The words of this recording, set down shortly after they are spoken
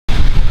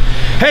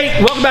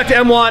Hey, welcome back to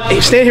M1. Hey,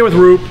 stand here with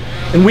Roop,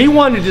 and we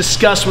wanted to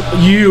discuss with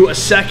you a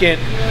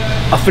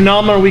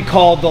phenomenon we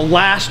call the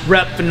last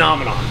rep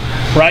phenomenon,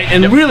 right?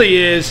 And it really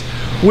is,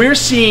 we're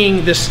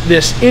seeing this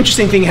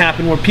interesting thing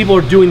happen where people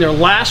are doing their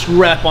last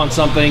rep on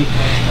something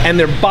and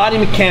their body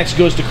mechanics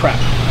goes to crap,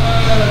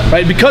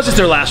 right? Because it's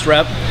their last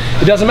rep,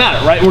 it doesn't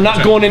matter, right? We're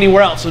not going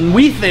anywhere else. And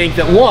we think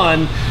that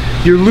one,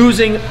 you're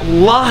losing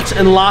lots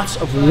and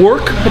lots of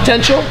work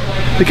potential,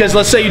 because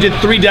let's say you did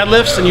 3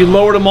 deadlifts and you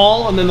lowered them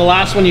all, and then the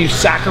last one you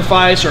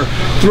sacrifice or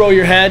throw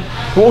your head.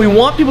 What we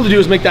want people to do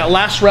is make that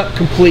last rep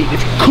complete.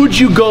 Could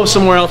you go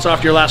somewhere else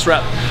after your last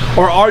rep?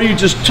 Or are you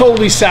just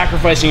totally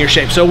sacrificing your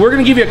shape? So we're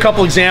gonna give you a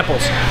couple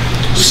examples.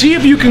 See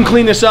if you can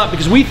clean this up,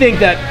 because we think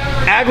that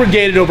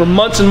aggregated over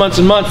months and months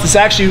and months, this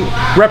actually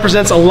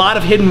represents a lot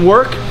of hidden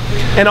work.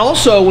 And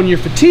also when you're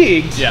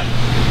fatigued,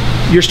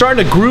 you're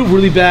starting to groove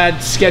really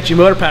bad, sketchy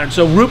motor patterns.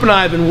 So Roop and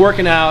I have been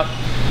working out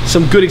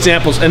some good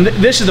examples, and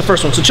this is the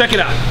first one, so check it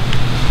out.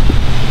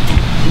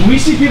 When we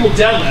see people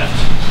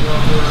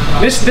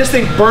deadlift, this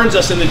thing burns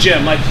us in the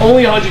gym, like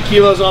only 100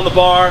 kilos on the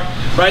bar,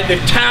 right?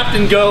 They've tapped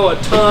and go a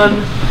ton,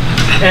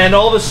 and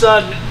all of a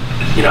sudden,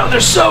 you know, they're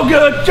so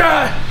good,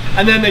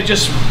 and then they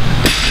just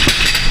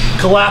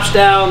collapse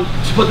down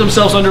to put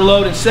themselves under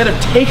load instead of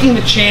taking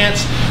the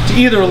chance to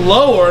either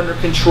lower under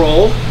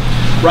control,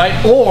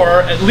 right,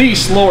 or at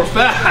least lower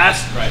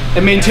fast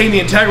and maintain the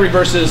integrity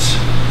versus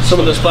some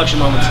of those flexion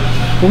moments.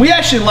 When we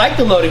actually like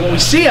the loading, what we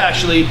see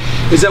actually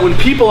is that when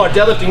people are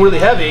deadlifting really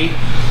heavy,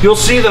 you'll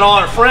see that all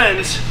our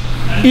friends,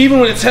 even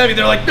when it's heavy,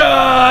 they're like,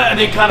 ah, and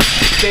they kind of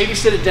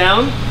babysit it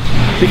down.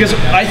 Because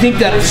I think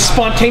that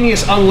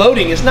spontaneous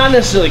unloading is not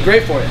necessarily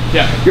great for you.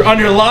 You're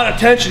under a lot of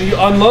tension, you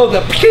unload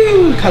that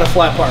kind of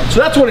flat part. So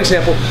that's one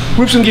example.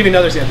 Roop's gonna give you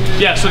another example.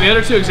 Yeah, so the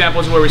other 2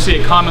 examples where we see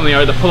it commonly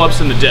are the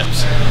pull-ups and the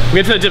dips.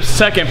 We'll get to the dips in a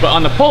second, but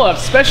on the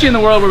pull-ups, especially in the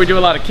world where we do a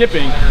lot of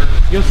kipping,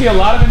 you'll see a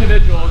lot of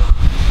individuals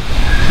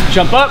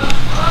jump up,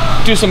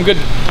 do some good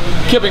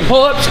kipping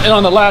pull-ups, and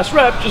on the last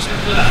rep, just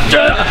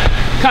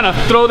kind of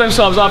throw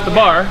themselves off the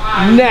bar.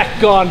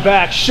 Neck gone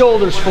back,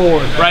 shoulders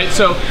forward. Right,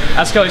 so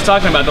as Kelly's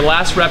talking about, the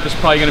last rep is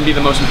probably gonna be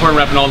the most important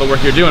rep in all the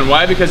work you're doing.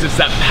 Why? Because it's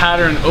that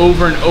pattern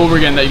over and over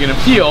again that you're gonna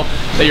feel,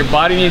 that your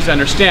body needs to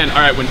understand, all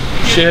right, when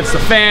shit hits the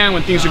fan,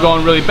 when things are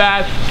going really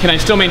bad, can I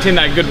still maintain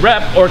that good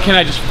rep, or can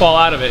I just fall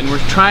out of it? And we're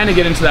trying to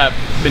get into that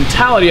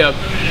mentality of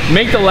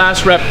make the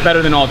last rep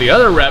better than all the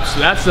other reps. So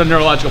that's the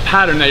neurological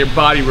pattern that your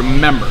body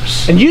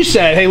remembers. And you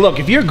said, hey, look,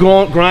 if you're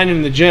grinding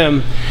in the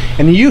gym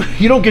and you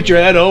don't get your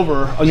head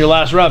over on your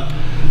last rep,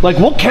 like,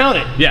 we'll count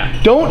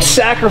it. Don't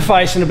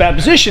sacrifice in a bad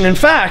position. In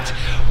fact,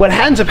 what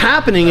ends up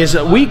happening is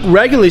that we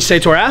regularly say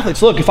to our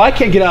athletes, look, if I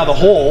can't get out of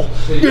the hole,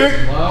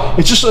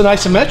 it's just an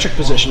isometric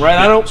position, right?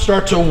 I don't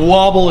start to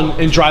wobble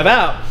and drive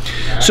out.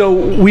 So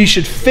we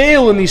should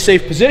fail in these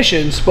safe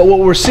positions, but what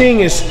we're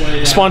seeing is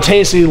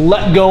spontaneously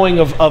let going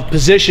of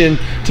position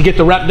to get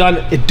the rep done.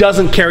 It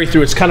doesn't carry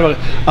through. It's kind of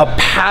a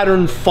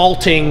pattern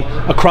faulting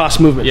across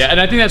movements. Yeah,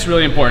 and I think that's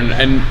really important.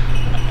 And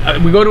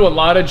we go to a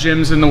lot of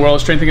gyms in the world,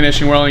 strength and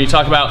conditioning world, and you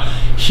talk about,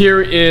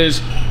 here is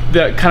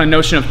the kind of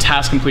notion of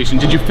task completion.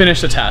 Did you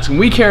finish the task? And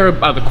we care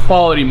about the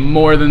quality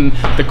more than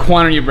the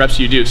quantity of reps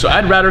you do. So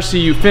I'd rather see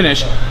you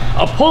finish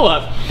a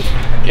pull-up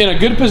in a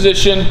good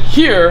position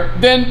here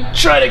than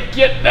try to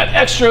get that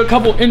extra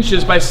couple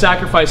inches by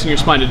sacrificing your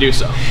spine to do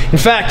so. In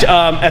fact,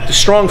 at the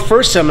Strong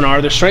First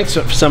seminar, their strength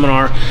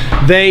seminar,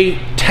 they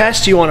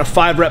test you on a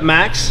 5-rep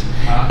max,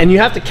 and you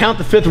have to count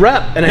the 5th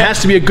rep, and it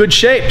has to be a good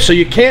shape. So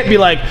you can't be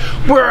like,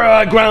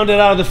 we're grounded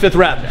out of the 5th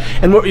rep.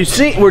 And what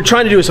we're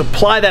trying to do is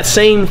apply that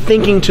same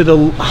thinking to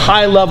the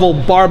high level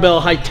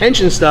barbell, high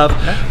tension stuff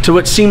to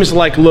what seems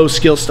like low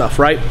skill stuff,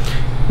 right?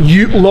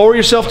 You lower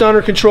yourself to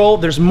under control,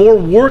 there's more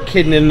work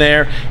hidden in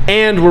there,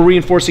 and we're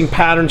reinforcing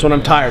patterns when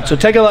I'm tired. So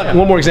take a look,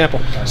 one more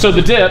example. So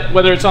the dip,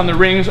 whether it's on the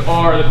rings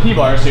or the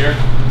P-bars here,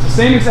 it's the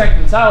same exact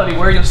mentality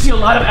where you'll see a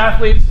lot of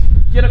athletes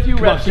get a few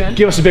reps in.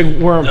 Give us a big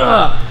worm.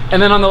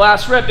 And then on the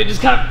last rep, they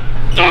just kind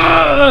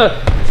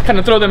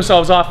of throw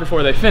themselves off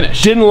before they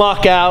finish. Didn't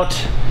lock out,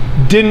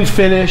 didn't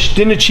finish,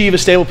 didn't achieve a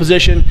stable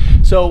position.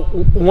 So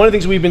one of the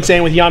things we've been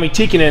saying with Yami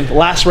Tikkanen,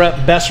 last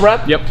rep, best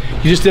rep. You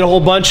just did a whole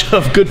bunch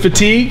of good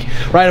fatigue,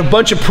 right? A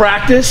bunch of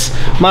practice.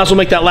 Might as well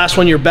make that last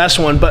one your best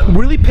one. But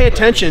really pay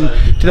attention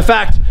to the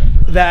fact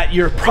that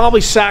you're probably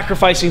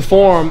sacrificing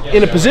form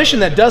in a position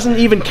that doesn't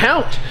even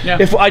count.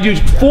 If I do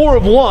 4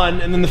 of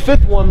one and then the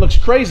 5th one looks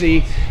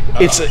crazy,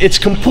 it's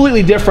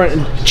completely different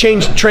and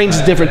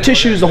trains different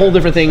tissues, the whole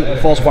different thing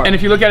falls apart. And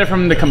if you look at it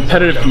from the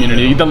competitive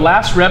community, the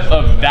last rep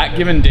of that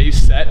given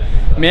day's set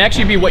may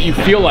actually be what you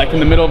feel like in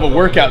the middle of a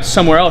workout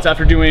somewhere else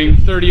after doing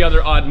 30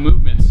 other odd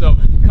movements. So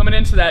coming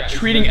into that,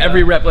 treating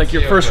every rep like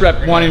your first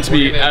rep, wanting to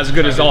be as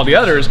good as all the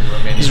others,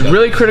 is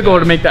really critical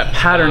to make that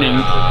patterning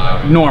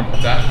normal.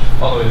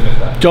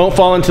 Don't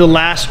fall into the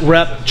last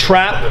rep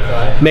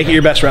trap. Make it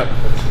your best rep.